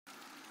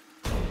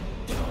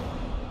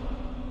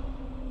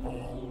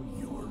All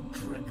your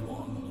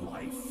dreadlong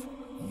life,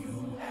 you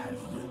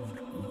have lived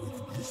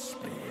with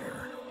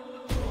despair,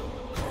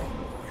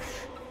 anguish,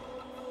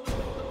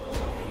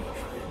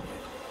 hatred.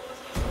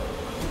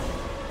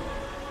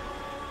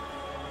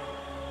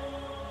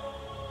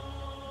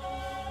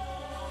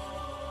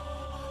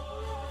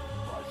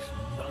 But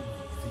none of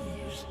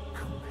these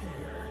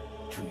compare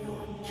to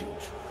your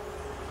guilt.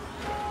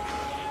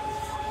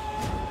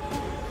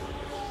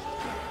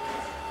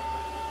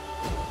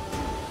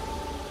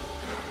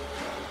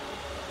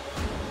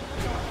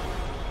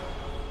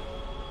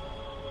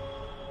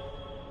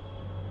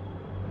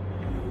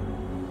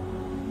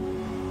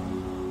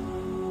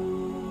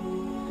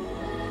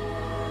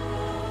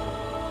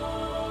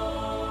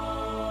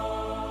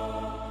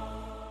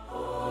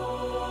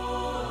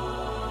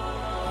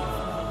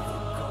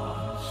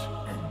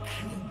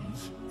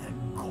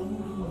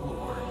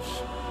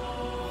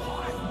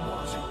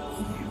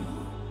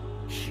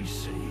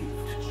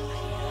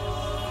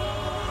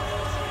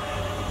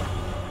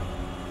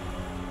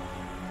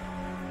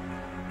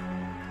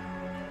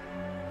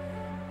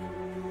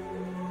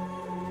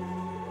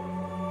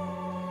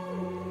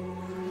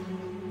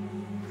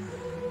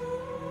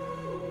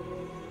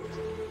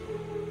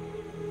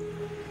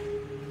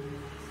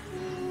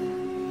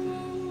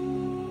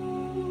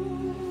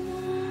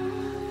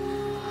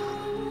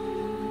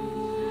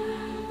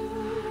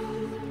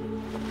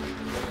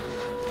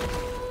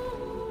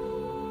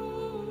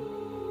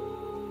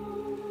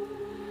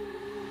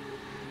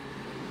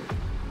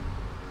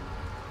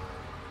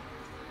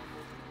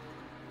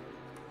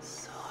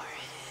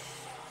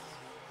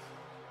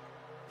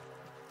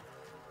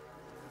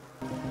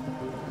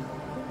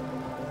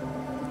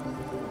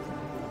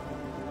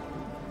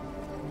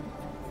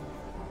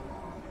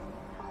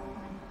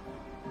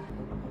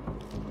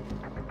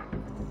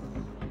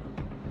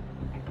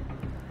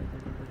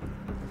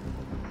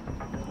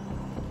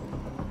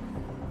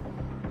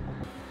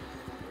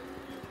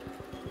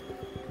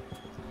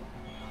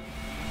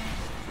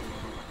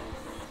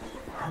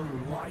 Her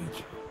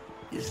light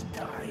is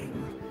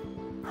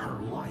dying, her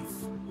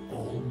life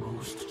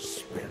almost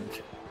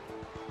spent.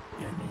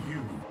 And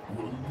you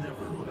will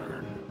never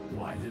learn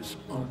why this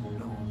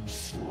unknown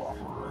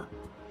slaughterer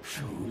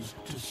chose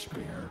to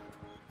spare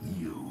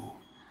you.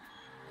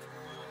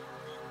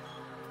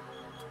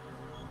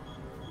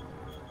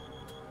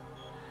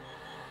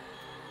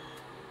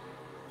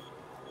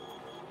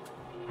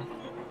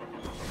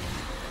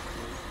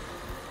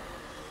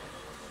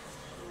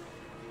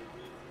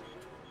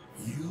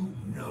 You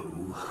know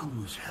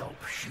whose help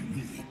she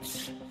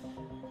needs.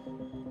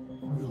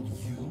 Will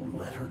you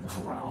let her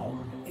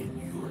drown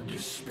in your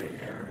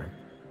despair?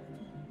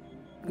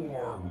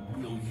 Or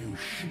will you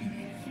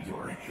sheathe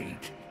your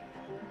hate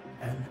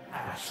and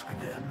ask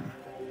them?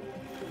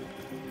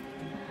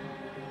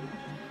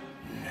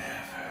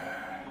 Never.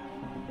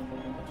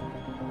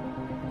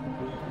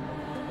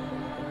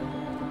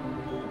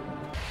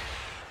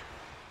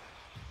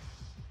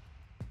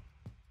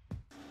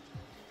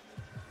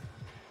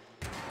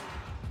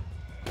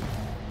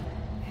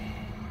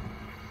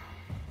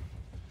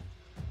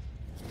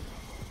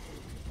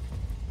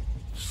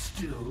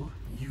 Still,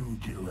 you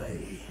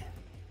delay.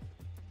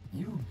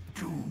 You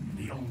doom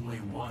the only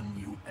one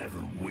you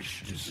ever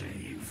wished to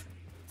save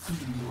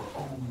through your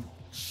own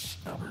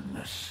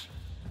stubbornness.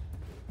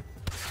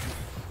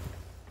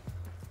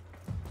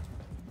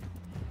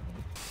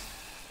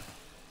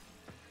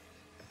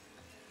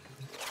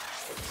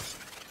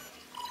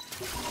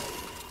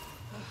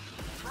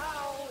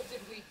 How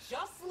did we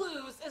just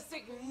lose a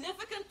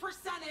significant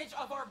percentage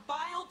of our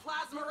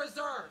bioplasma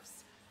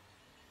reserves?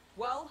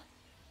 Well,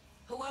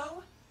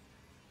 hello?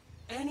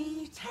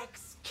 Any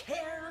techs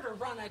care to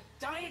run a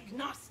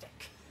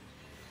diagnostic?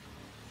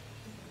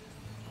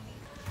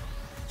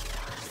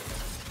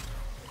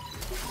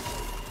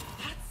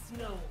 That's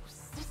no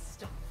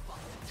system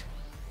fault.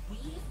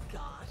 We've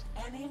got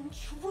an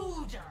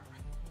intruder.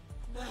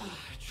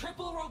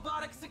 Triple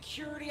robotic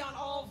security on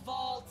all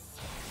vaults.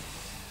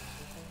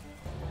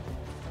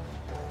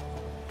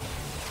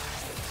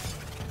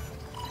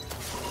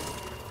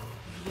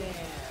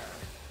 There.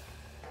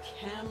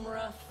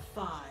 Camera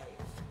 5.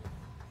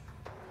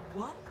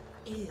 What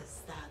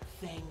is that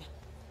thing?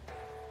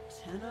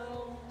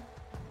 Tenno?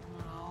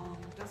 No,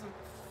 doesn't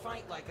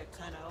fight like a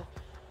Tenno.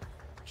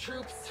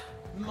 Troops,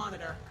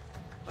 monitor,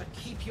 but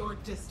keep your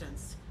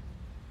distance.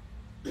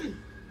 Am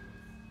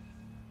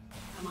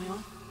I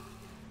on?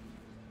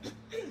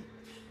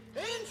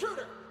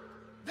 Intruder!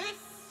 This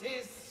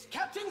is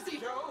Captain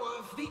Zito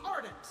of the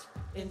Ardent,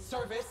 in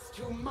service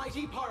to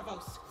mighty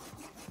Parvos.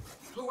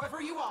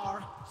 Whoever you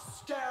are,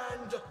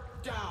 stand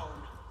down.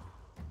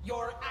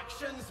 Your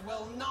actions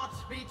will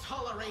not be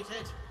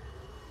tolerated.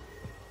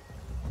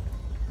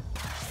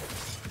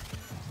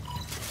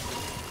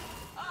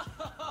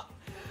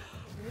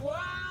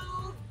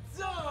 Well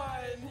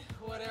done,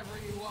 whatever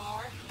you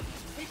are.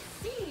 It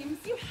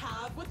seems you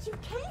have what you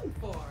came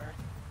for.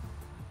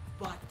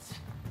 But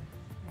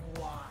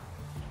why?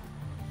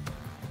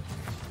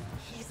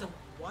 He's a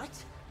what?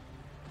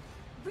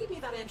 Read me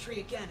that entry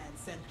again,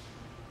 Ensign.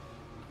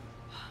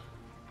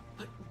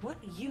 What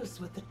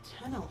use would the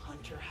Tenno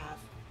Hunter have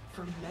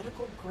for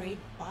medical-grade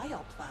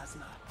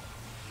bioplasma?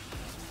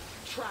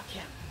 Track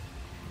him.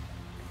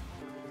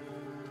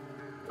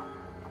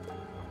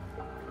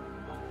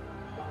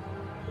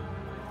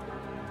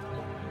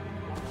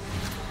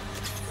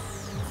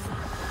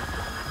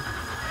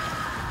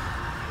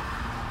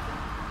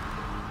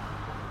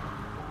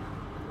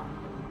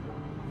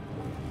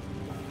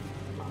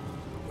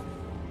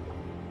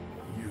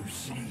 You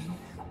see?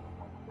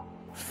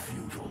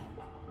 Futile.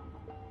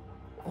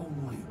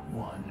 Only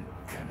one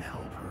can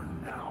help her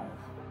now.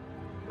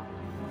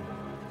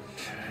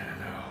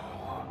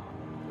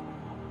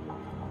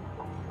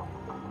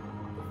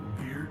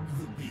 Beard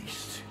the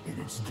beast in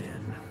its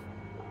den.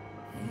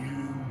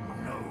 You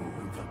know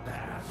the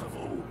path of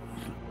old.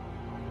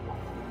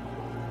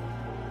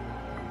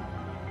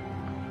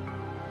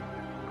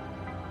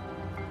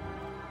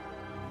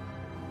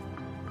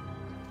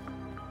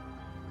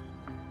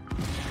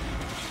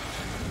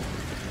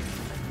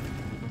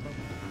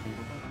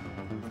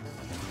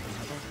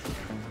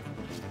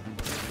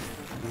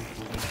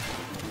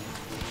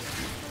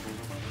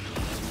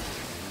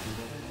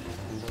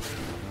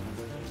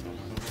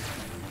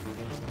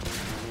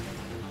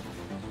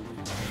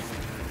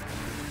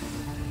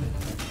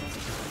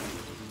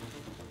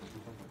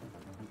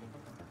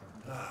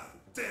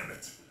 Damn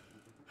it!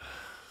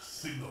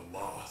 Signal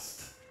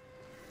lost.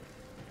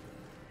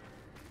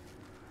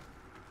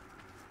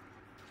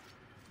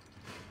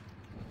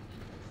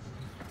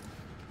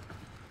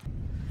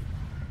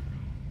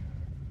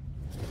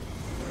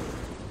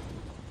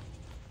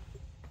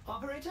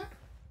 Operator?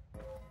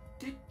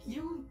 Did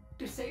you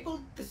disable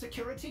the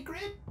security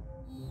grid?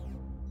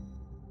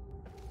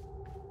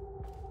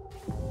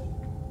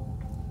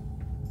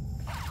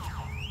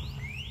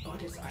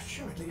 Otis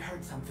assuredly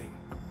heard something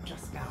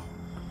just now.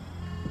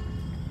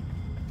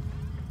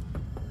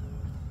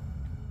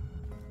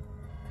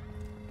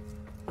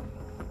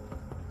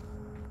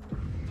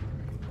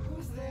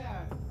 Who's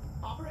there?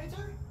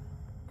 Operator?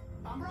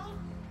 Umbra?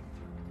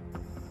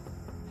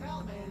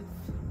 Helminth?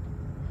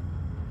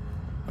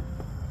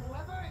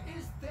 Whoever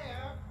is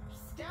there,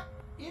 step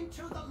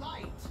into the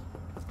light.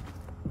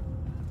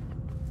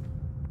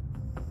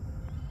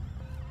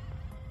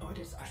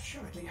 Otis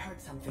assuredly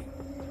heard something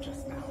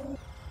just now.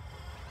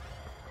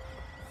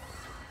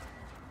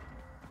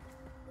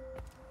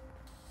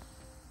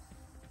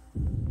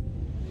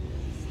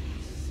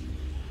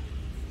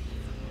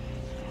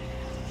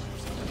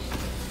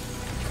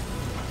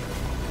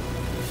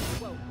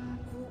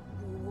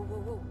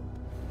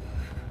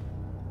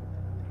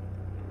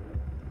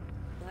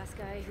 Last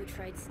guy who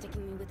tried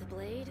sticking me with the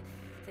blade,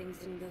 things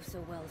didn't go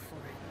so well for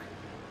him.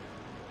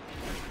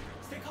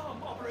 Stay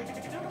calm, Operator.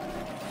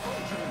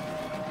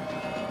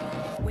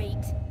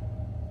 Wait,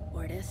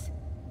 Ortis.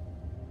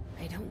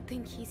 I don't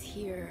think he's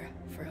here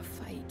for a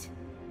fight.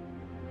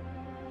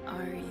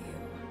 Are you?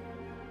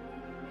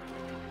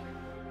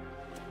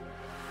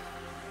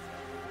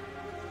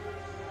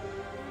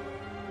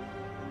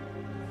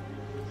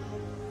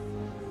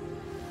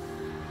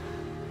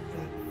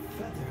 That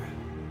feather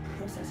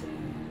processing.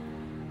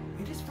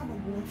 It is from a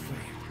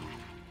Warframe.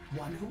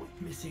 One who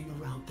went missing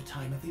around the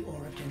time of the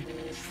Origin.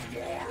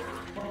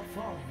 Well,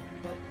 fallen,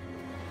 but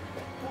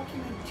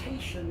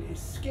documentation is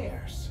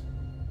scarce.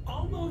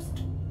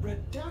 Almost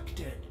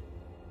redacted.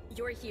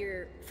 You're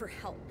here for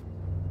help.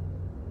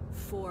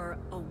 For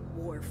a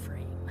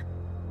Warframe.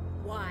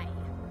 Why?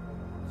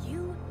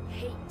 You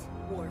hate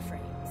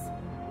Warframes.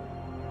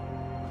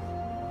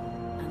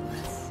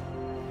 Unless...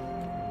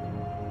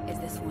 Is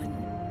this one...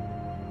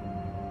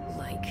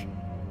 like...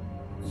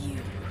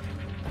 you?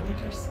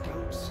 Otis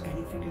doubts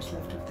anything is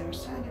left of their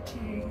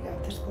sanity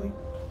at this point.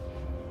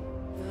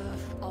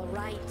 All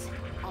right,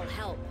 I'll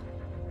help.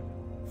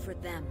 For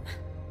them.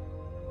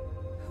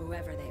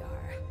 Whoever they are.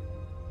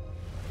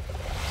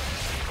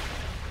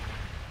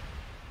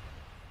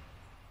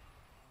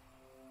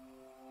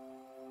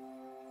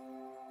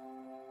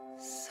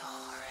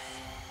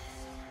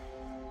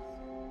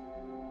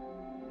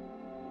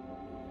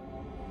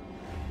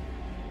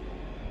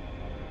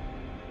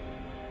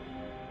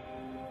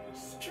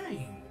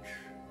 Strange.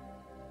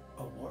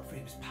 A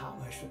Warframe's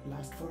power should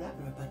last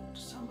forever, but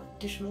some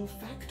additional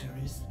factor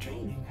is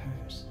draining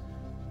hers.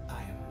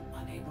 I am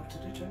unable to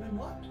determine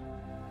what.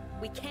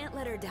 We can't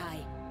let her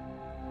die.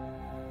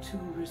 To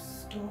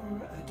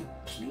restore a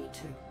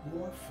depleted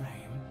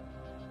Warframe,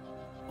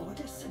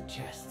 Otis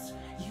suggests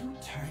you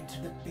turn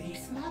to the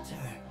base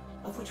matter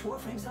of which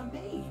Warframes are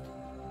made.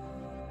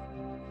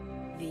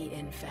 The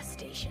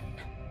infestation.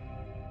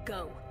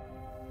 Go.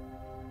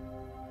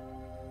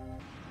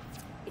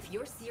 If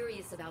you're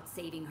serious about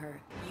saving her,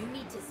 you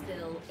need to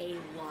spill a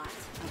lot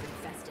of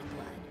infested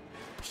blood.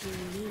 She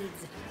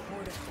needs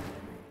cortisol.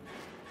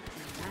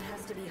 And that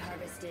has to be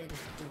harvested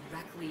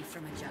directly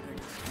from a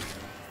juggernaut.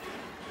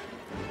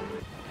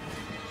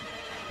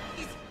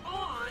 He's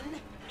on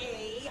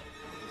a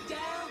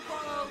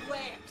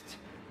derelict.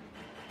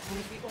 One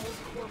of the old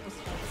corpus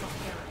vaults on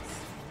Paris.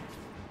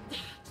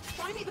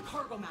 Find me the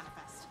cargo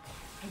manifest.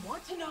 I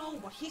want to know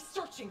what he's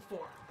searching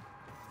for.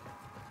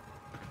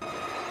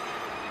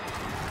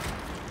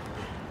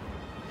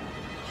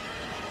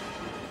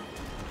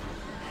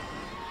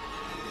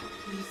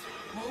 He's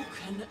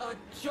woken a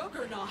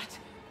juggernaut!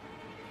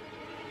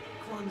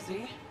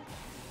 Clumsy.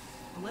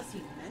 Unless he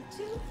meant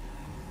to?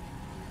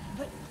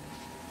 But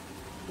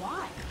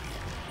why?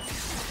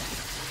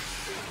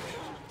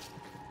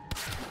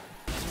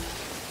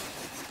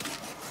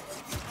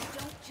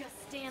 Don't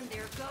just stand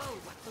there, go!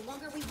 The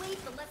longer we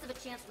wait, the less of a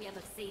chance we have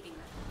of saving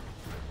her.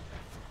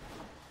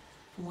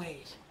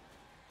 Wait.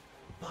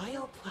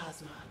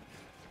 Bioplasma.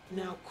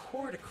 Now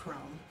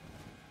cortichrome.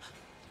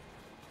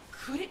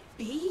 Could it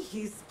be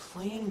he's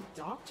playing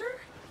doctor?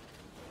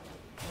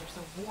 There's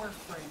a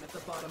Warframe at the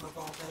bottom of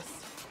all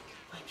this.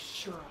 I'm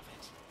sure of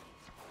it.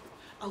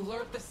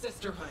 Alert the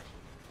Sisterhood.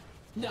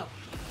 No.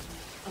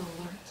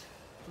 Alert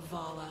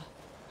Vala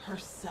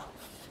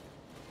herself.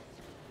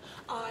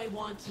 I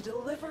want to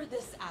deliver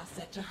this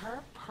asset to her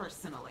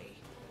personally.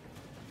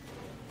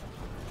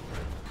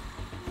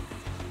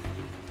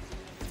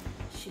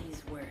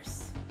 She's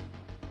worse.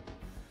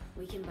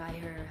 We can buy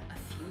her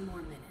a few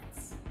more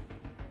minutes.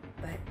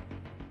 But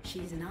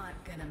she's not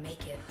gonna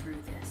make it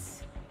through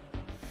this.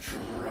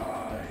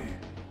 Try.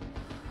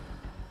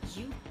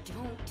 You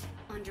don't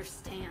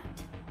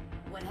understand.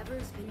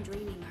 Whatever's been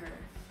draining her,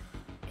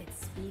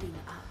 it's speeding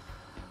up.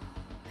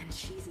 And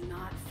she's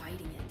not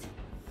fighting it.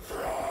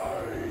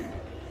 Try.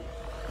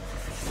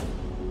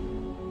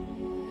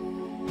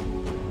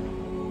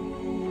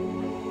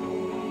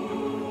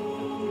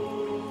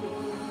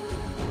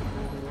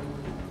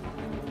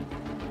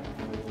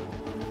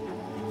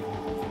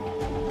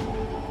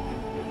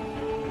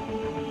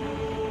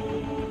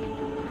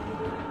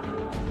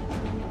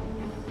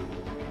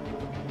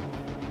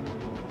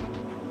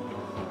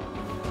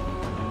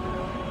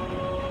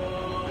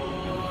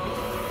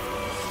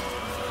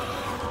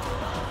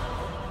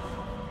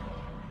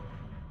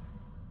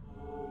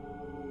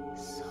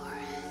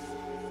 Soren.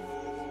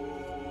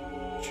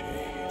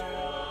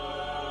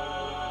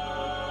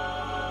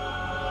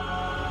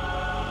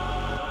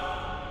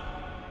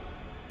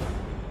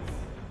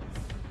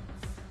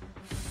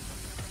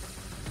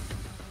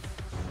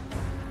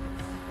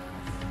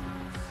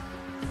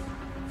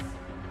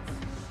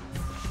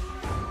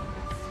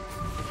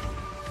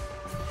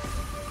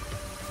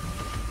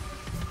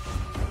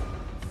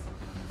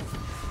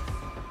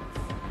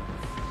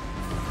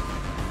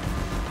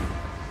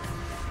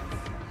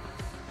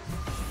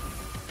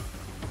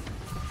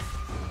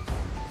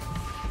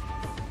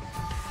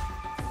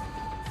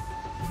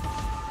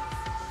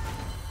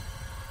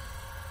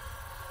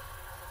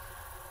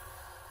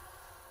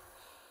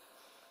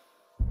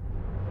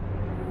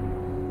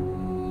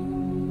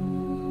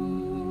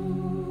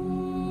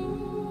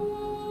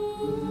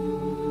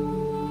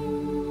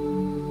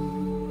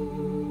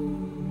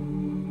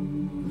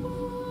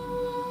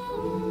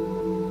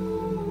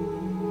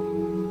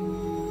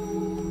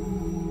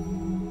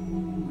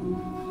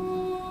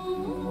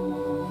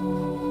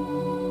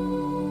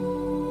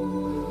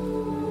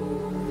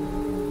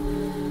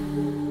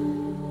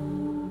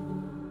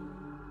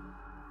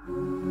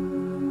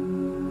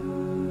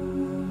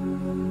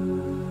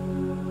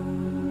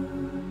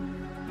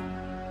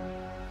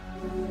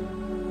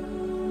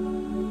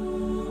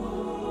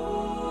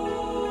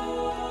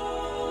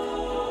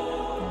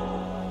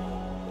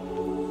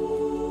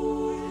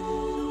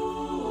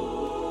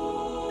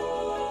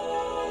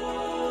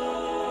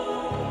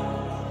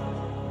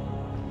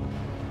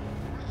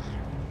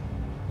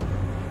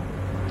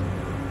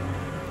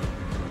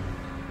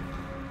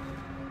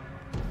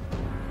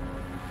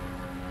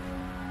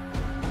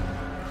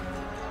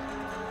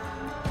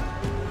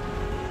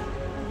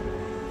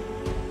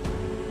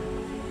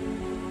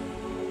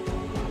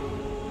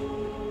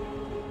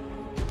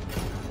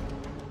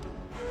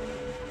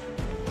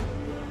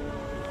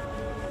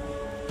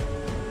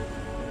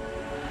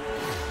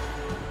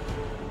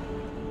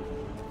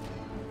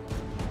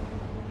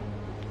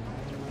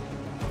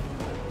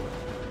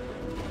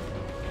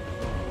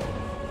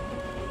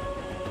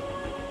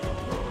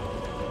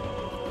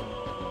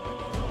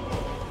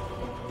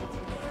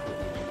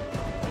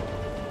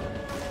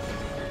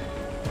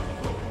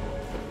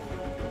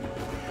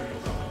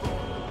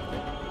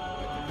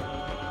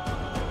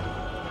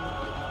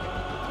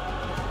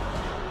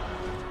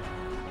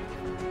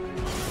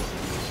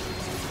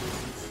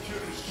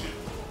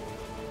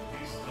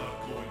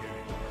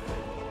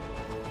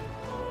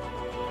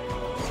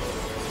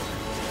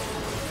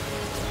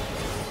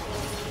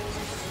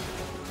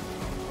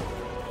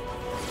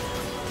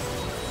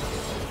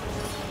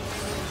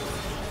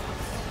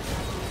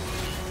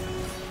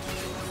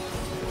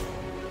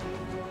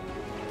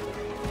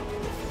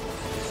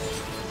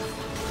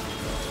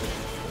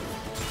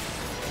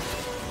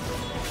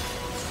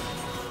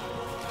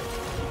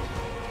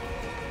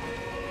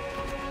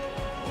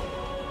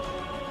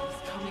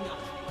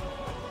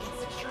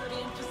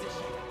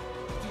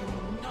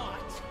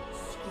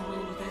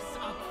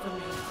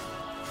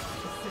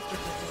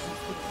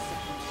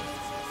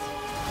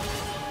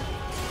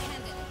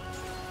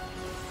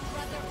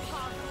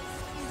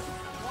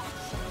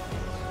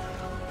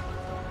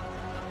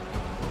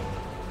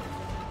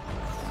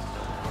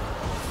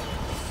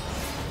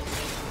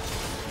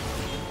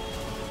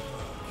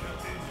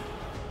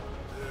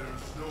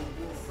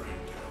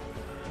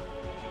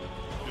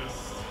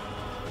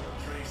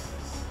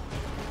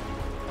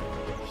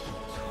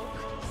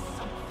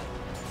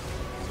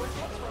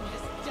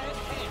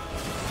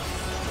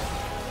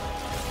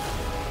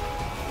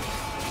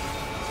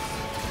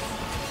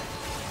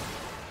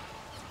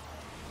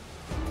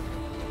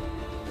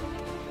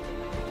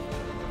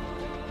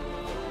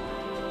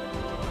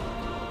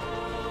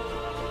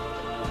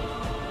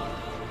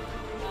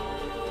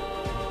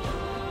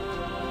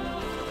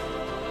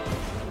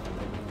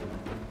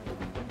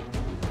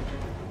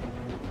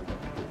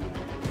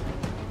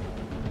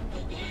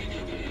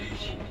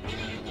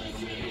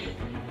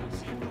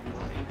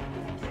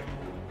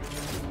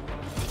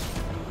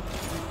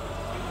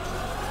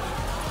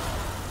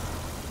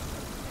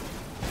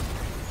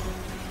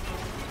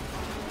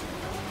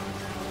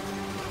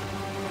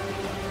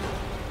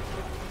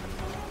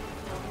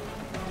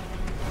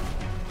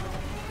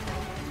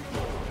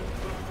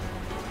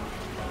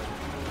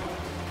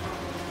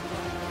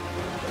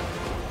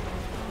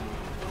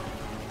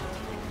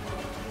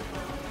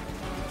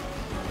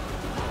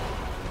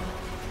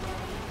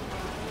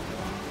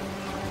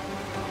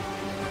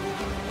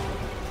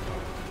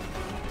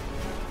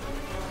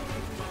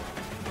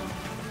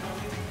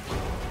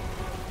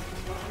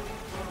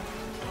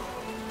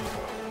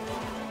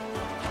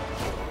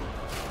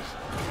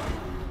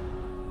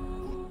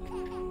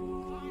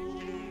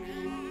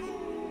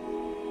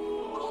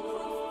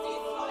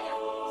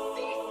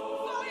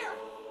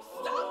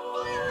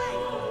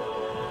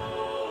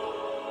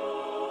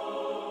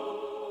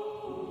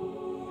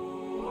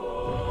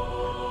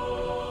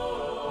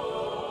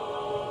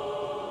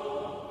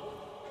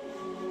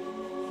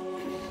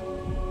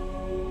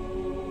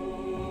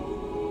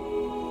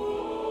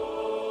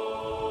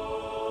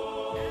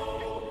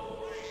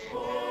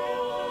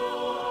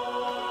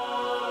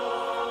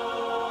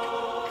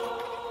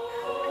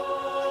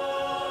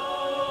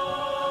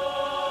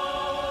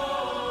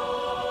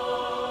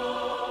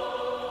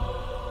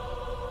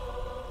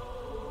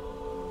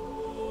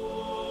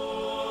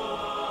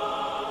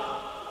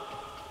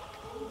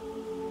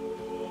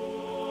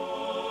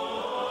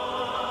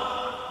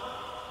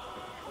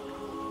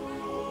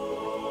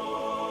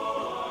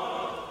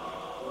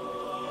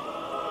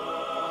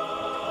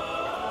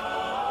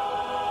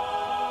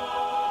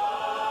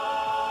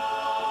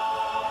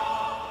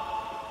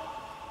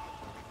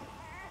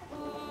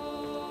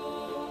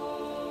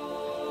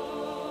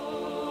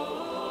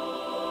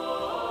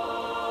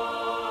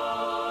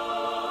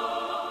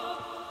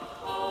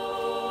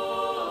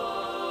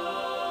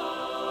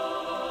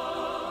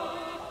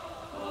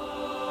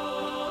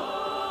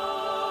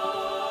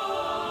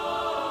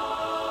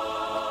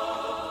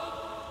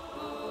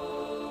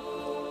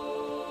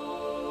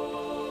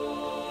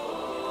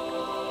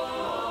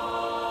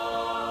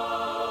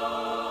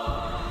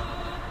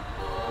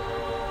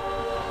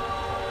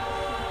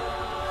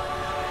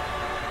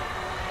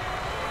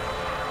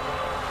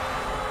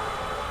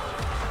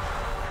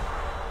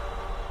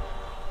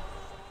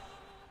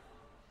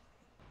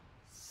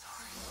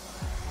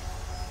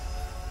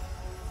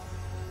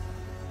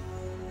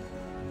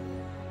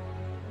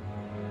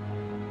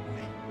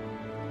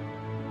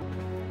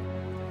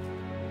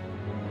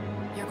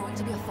 going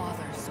to be a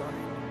father, Soren.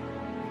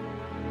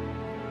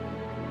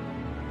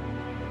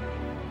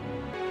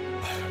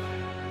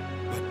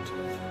 But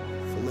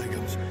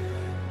Phlegums,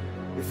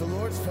 if the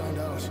Lord's found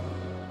out...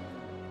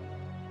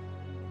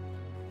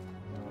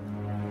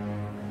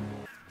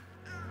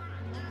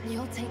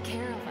 You'll take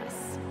care of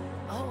us.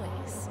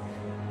 Always.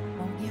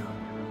 Won't you?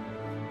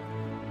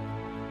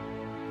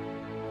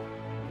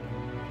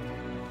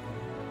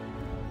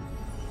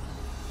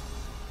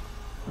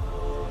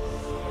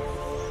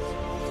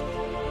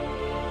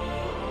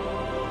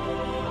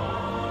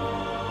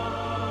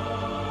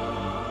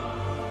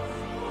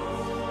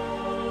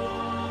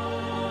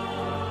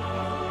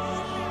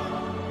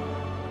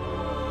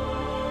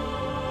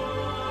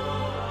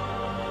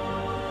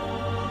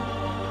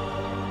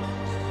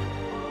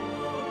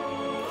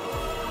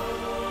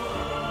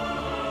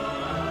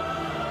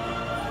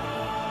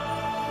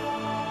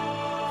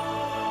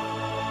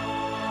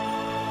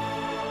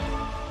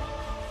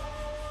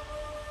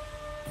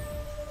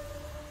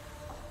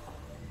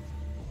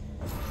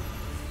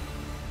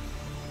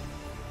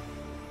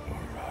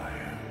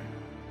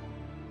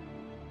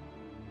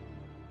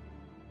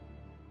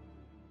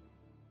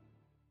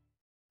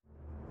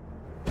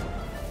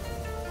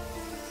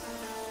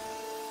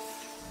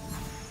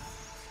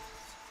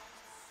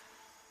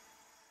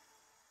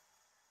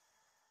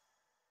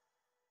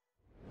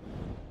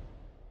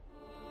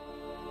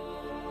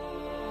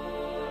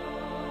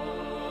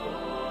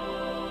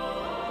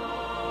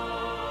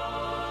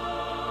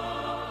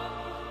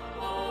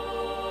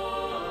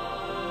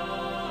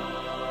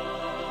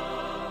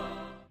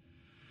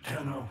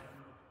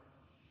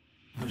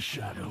 The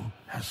shadow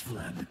has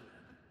fled.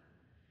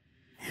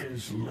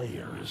 His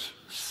lair is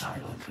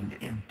silent and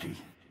empty.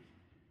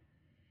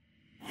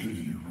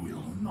 He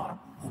will not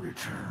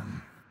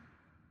return.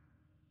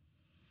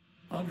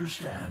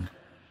 Understand,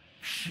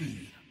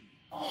 she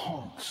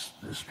haunts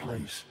this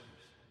place.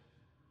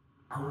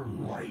 Her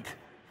light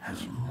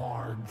has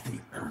marred the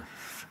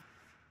earth.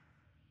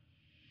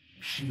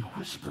 She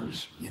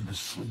whispers in the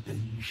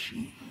sleeping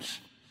machines.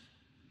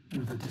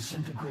 Through the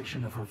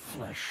disintegration of her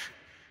flesh,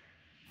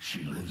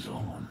 she lives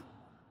on.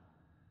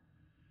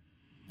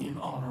 In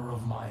honor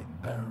of my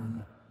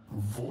barren,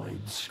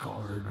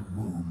 void-scarred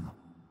womb,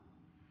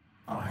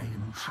 I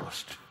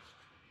entrust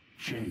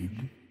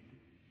Jade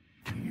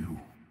to you.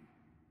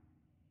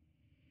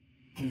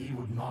 He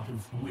would not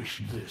have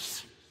wished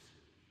this,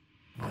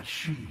 but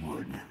she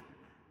would.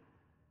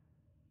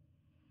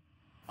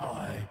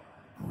 I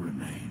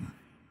remain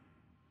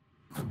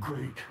the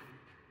great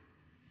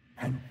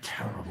and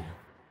terrible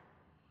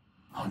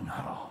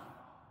Unnatural.